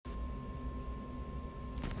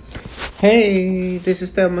Hey, this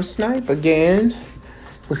is Thelma Snipe again.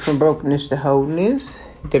 We're from Brokenness to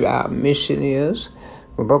Wholeness. Our mission is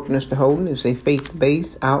from Brokenness to Wholeness, a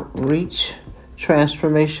faith-based outreach,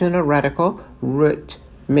 transformation, a radical root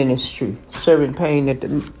ministry, serving pain at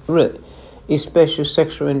the root, especially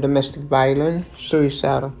sexual and domestic violence,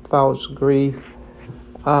 suicidal, thoughts, grief,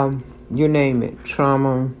 you name it,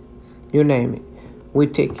 trauma, you name it. We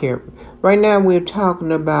take care of it. Right now we're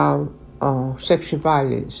talking about sexual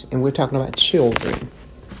violence, and we're talking about children.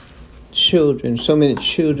 So many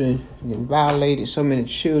children getting violated, so many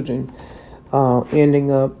children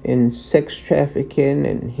ending up in sex trafficking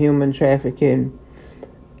and human trafficking.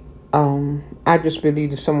 I just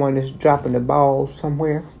believe that someone is dropping the ball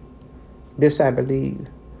somewhere. This I believe.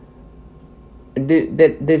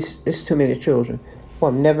 This too many children.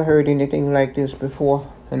 Well, I've never heard anything like this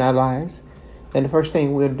before in our lives. And the first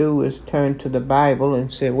thing we'll do is turn to the Bible and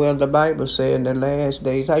say, well, the Bible said in the last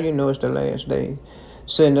days, how you know it's the last days?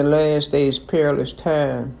 So in the last days, perilous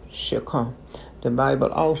time shall come. The Bible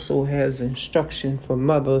also has instruction for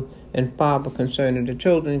mother and father concerning the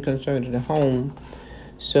children, concerning the home.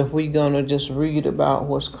 So if we're going to just read about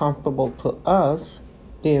what's comfortable to us,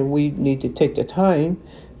 then we need to take the time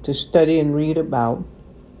to study and read about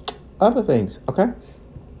other things, okay?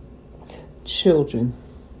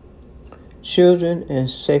 Children and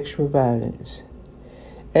sexual violence.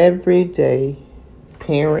 Every day,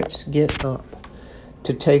 parents get up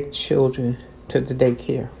to take children to the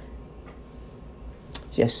daycare.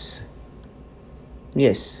 Yes.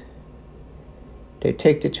 They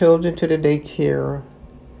take the children to the daycare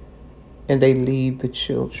and they leave the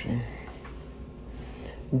children.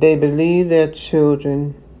 They believe their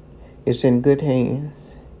children is in good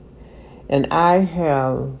hands. And I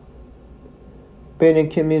have been in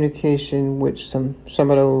communication with some of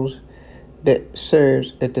those that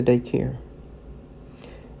serves at the daycare.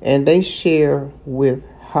 And they share with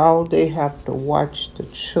how they have to watch the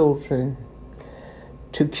children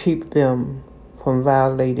to keep them from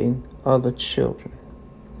violating other children.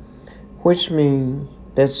 Which means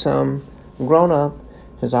that some grown-up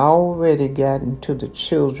has already gotten to the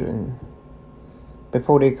children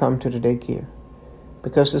before they come to the daycare.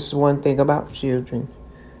 Because this is one thing about children.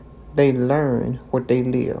 They learn what they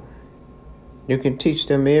live. You can teach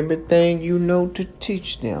them everything you know to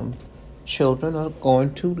teach them. Children are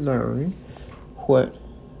going to learn what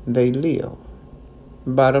they live.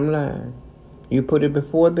 Bottom line, you put it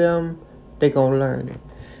before them, they're going to learn it.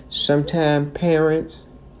 Sometimes parents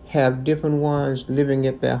have different ones living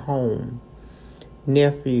at their home.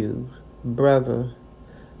 Nephews, brother,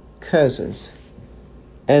 cousins.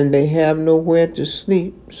 And they have nowhere to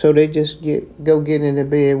sleep, so they just go get in the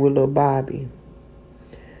bed with little Bobby.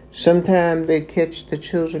 Sometimes they catch the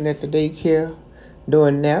children at the daycare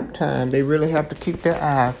during nap time. They really have to keep their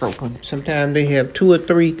eyes open. Sometimes they have 2 or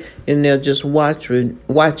 3 and they're just watching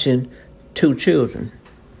 2 children.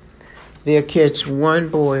 They'll catch one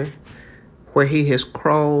boy where he has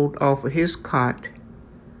crawled off of his cot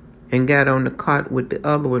and got on the cot with the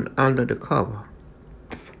other one under the cover.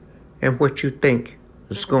 And what you think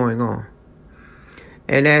is going on?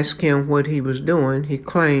 And ask him what he was doing. He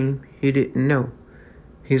claimed he didn't know.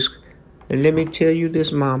 And let me tell you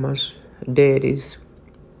this, mamas, daddies.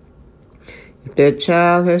 If that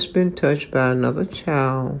child has been touched by another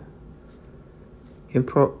child, they've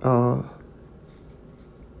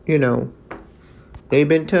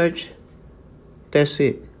been touched, that's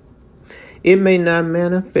it. It may not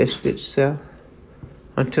manifest itself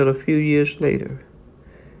until a few years later.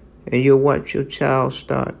 And you'll watch your child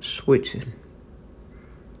start switching.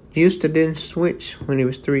 Used to didn't switch when he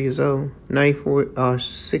was 3 years old. Now he's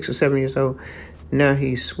 6 or 7 years old. Now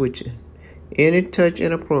he's switching. Any touch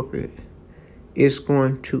inappropriate is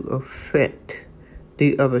going to affect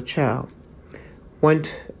the other child. One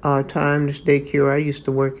time, this daycare I used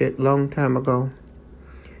to work at a long time ago,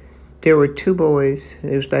 there were 2 boys.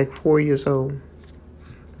 It was like 4 years old,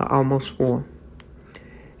 almost 4.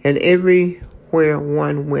 And everywhere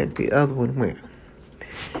one went, the other one went.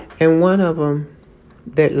 And one of them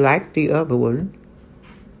that liked the other one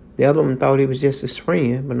thought he was just his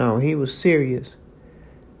friend, but no, he was serious.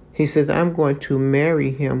 He says, I'm going to marry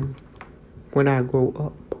him when I grow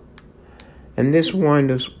up. And this one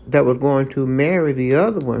that was going to marry the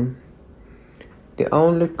other one, the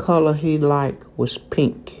only color he liked was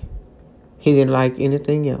pink. He didn't like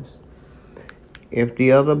anything else. If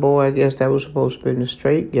the other boy, I guess that was supposed to be the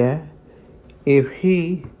straight guy, if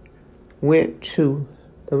he went to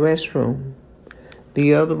the restroom,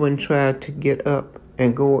 the other one tried to get up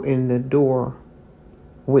and go in the door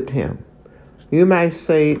with him. You might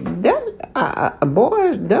say, that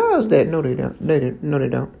Boys does that. No, they don't. No, they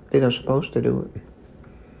don't. They're not supposed to do it.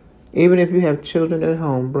 Even if you have children at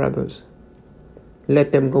home, brothers,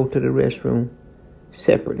 let them go to the restroom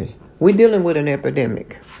separately. We're dealing with an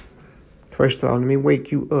epidemic. First of all, let me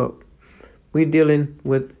wake you up. We're dealing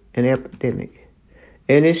with an epidemic.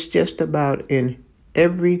 And it's just about in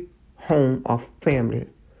every home or family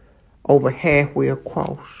over halfway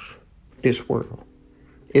across this world.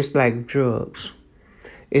 It's like drugs.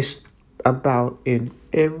 It's about in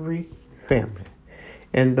every family.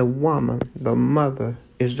 And the woman, the mother,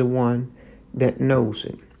 is the one that knows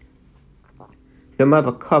it. The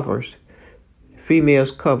mother covers.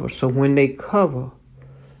 Females cover. So when they cover,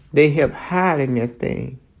 they help hiding that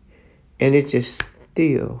thing. And it's just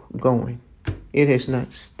still going. It has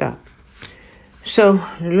not stopped. So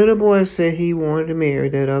the little boy said he wanted to marry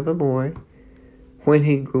that other boy when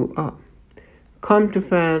he grew up. Come to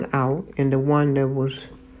find out, and the one that was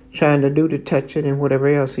trying to do the touching and whatever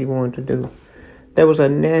else he wanted to do, there was a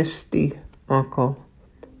nasty uncle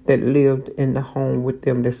that lived in the home with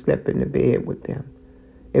them, that slept in the bed with them.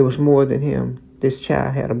 It was more than him. This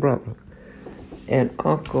child had a brother. And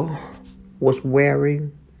uncle was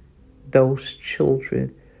wearing those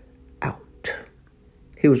children out.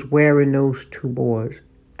 He was wearing those two boys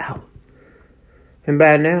out. And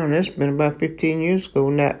by now, that's been about 15 years ago,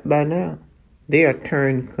 not by now, they are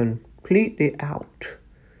turned completely out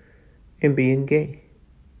and being gay.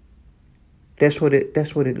 That's what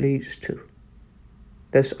it leads to.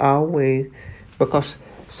 That's always, because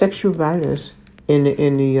sexual violence in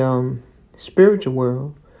the spiritual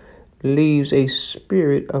world leaves a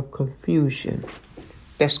spirit of confusion.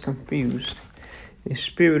 That's confused. A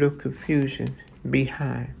spirit of confusion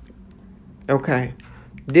behind. Okay,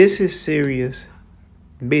 this is serious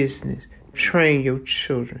business. Train your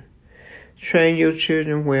children. Train your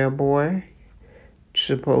children where a boy is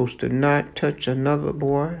supposed to not touch another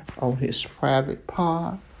boy on his private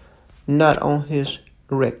part, not on his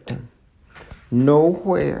rectum.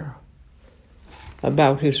 Nowhere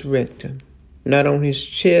about his rectum. Not on his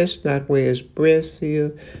chest, not where his breast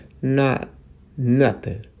is, not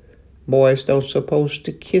nothing. Boys don't supposed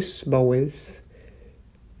to kiss boys.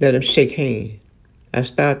 Let them shake hands. I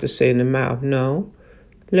start to say in the mouth, no,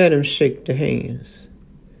 let them shake the hands.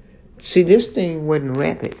 See, this thing wasn't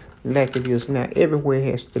rapid like it is now. Everywhere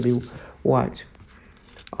has to be watched.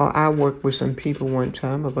 I worked with some people one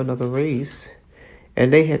time of another race,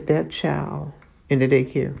 and they had that child in the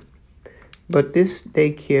daycare. But this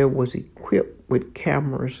daycare was equipped with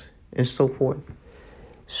cameras and so forth.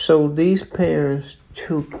 So these parents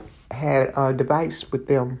had a device with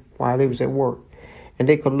them while they was at work, and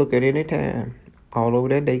they could look at any time all over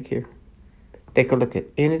that daycare. They could look at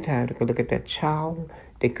any time. They could look at that child.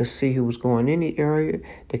 They could see who was going in the area.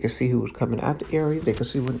 They could see who was coming out the area. They could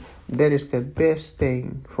see what. That is the best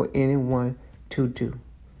thing for anyone to do,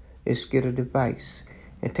 is get a device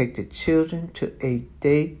and take the children to a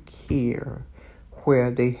daycare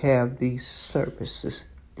where they have these services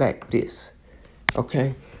like this.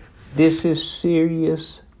 Okay? This is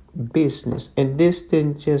serious business. And this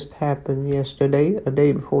didn't just happen yesterday, a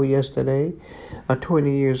day before yesterday, or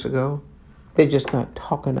 20 years ago. They're just not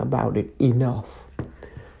talking about it enough.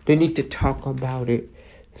 They need to talk about it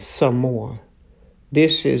some more.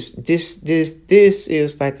 This is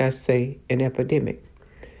like I say, an epidemic.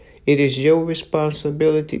 It is your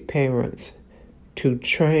responsibility, parents, to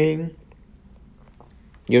train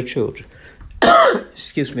your children.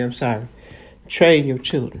 Excuse me, I'm sorry. Train your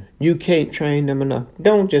children. You can't train them enough.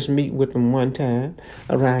 Don't just meet with them one time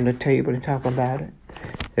around the table and talk about it.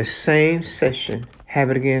 The same session,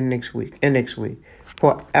 have it again next week and next week.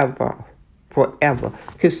 Forever.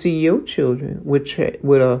 Because see, your children would share it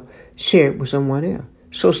with someone else.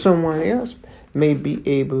 So someone else may be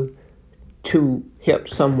able to help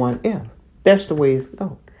someone else. That's the way it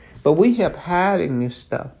goes. But we have hiding this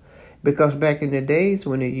stuff because back in the days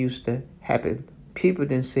when it used to happen, people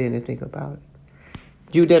didn't say anything about it.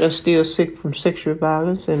 You that are still sick from sexual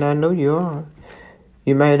violence, and I know you are,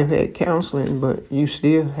 you might have had counseling, but you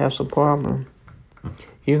still have some problem.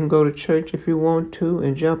 You can go to church if you want to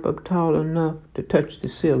and jump up tall enough to touch the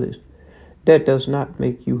ceiling. That does not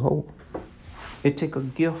make you whole. It takes a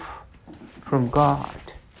gift from God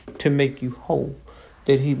to make you whole,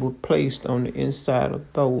 that he will place on the inside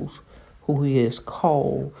of those who he has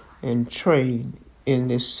called and trained in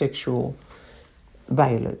this sexual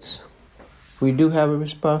violence. We do have a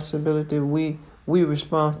responsibility. We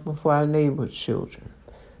responsible for our neighbor's children.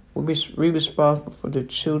 We responsible for the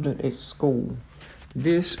children at school.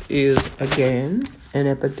 This is, again, an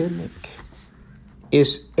epidemic.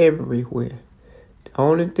 It's everywhere. The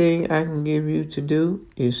only thing I can give you to do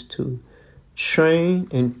is to Train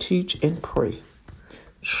and teach and pray.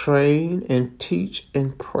 Train and teach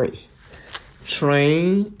and pray.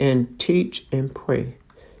 Train and teach and pray.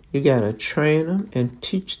 You got to train them and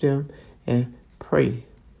teach them and pray.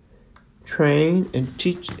 Train and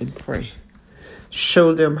teach and pray.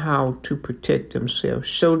 Show them how to protect themselves.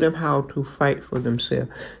 Show them how to fight for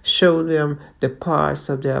themselves. Show them the parts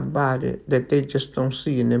of their body that they just don't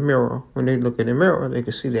see in the mirror. When they look in the mirror, they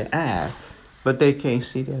can see their eye, but they can't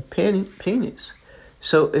see their penis.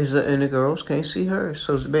 And the girls can't see hers.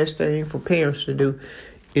 So the best thing for parents to do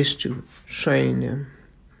is to train them.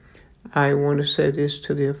 I want to say this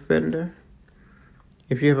to the offender.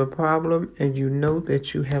 If you have a problem and you know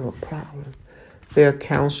that you have a problem, there are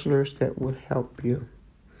counselors that will help you.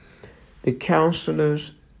 The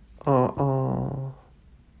counselors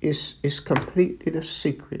is completely the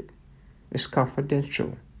secret. It's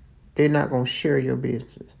confidential. They're not going to share your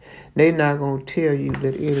business. They're not going to tell you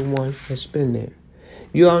that anyone has been there.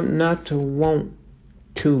 You are not to want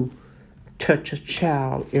to touch a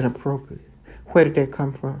child inappropriately. Where did that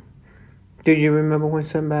come from? Do you remember when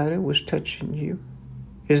somebody was touching you?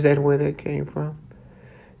 Is that where that came from?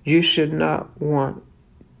 You should not want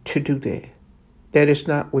to do that. That is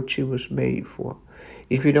not what you was made for.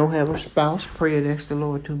 If you don't have a spouse, pray and ask the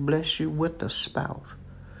Lord to bless you with a spouse.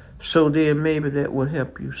 So then maybe that will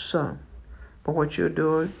help you some. But what you're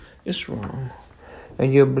doing is wrong.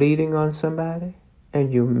 And you're bleeding on somebody,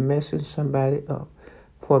 and you're messing somebody up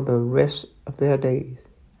for the rest of their days.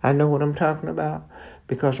 I know what I'm talking about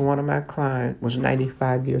because one of my clients was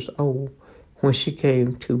 95 years old when she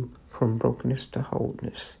came to From Brokenness to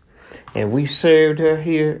Wholeness. And we served her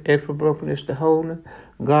here at From Brokenness to Wholeness.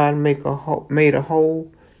 God made her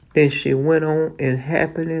whole. Then she went on in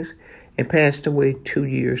happiness and passed away 2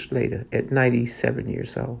 years later at 97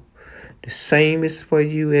 years old. The same is for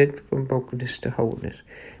you at From Brokenness to Wholeness.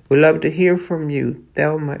 We love to hear from you.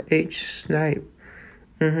 Thelma H. Snipe.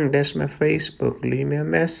 That's my Facebook. Leave me a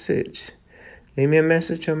message. Leave me a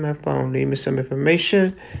message on my phone. Leave me some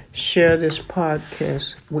information. Share this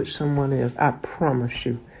podcast with someone else. I promise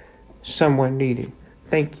you, someone needs it.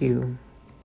 Thank you.